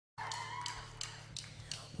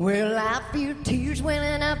Well, I feel tears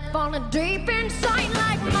welling up, falling deep inside,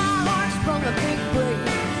 like my heart sprung a big break,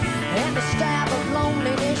 and the stab of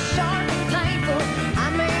loneliness sharp and painful. I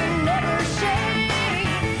may never say.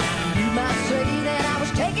 You might say that I was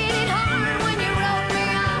taking it hard when you wrote me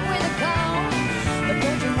off with a call, but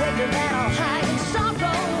don't you wait till that I'll hide in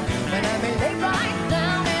sorrow, and I may lay right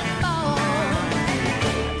down and fall.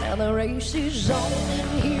 Now the race is on, and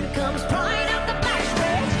here comes pride up the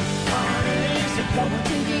backstretch. Heartaches are going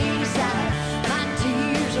to the inside. My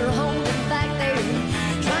tears are holding back there,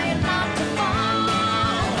 trying not to fall.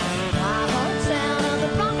 My heart's out of the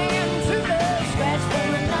wrong end, true love scratch for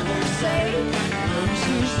another sake. Race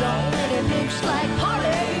is on, and it looks like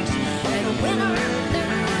heartaches, and the winner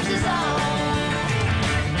loses all.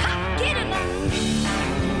 Ha, get it now.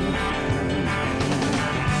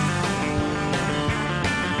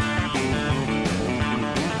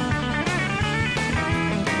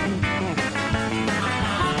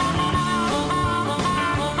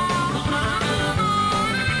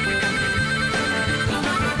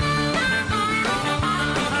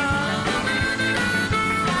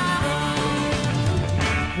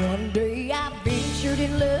 One day I ventured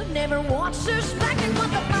in love, never once suspecting what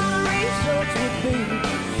the final results would be.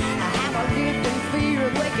 I have a lived in fear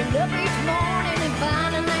of waking up each morning and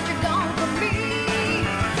finding that you're gone from me.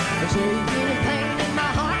 There's aching and pain in my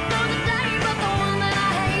heart for the day, but the one that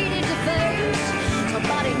I hated to face,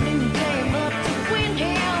 somebody new came up to win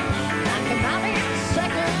him, knock him out in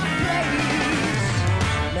second place.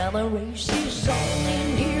 Now the race is on,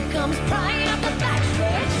 and here comes pride up the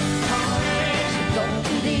backstretch. Heartaches are going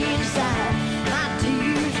to the inside. My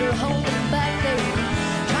tears are holding back there,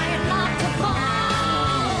 trying not to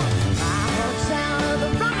fall. My heart's out of the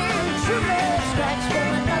running, true love scratch for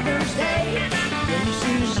another's day. Race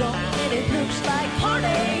is on, and it looks like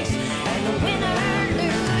heartaches, and the winner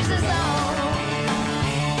loses all.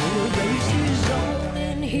 The race is on,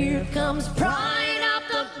 and here comes pride up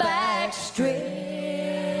the backstretch.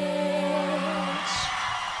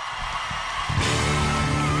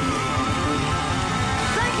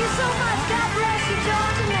 Thank you so much. God bless you,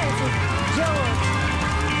 George and Nancy. George.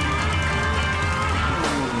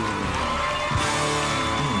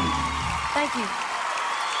 Thank you.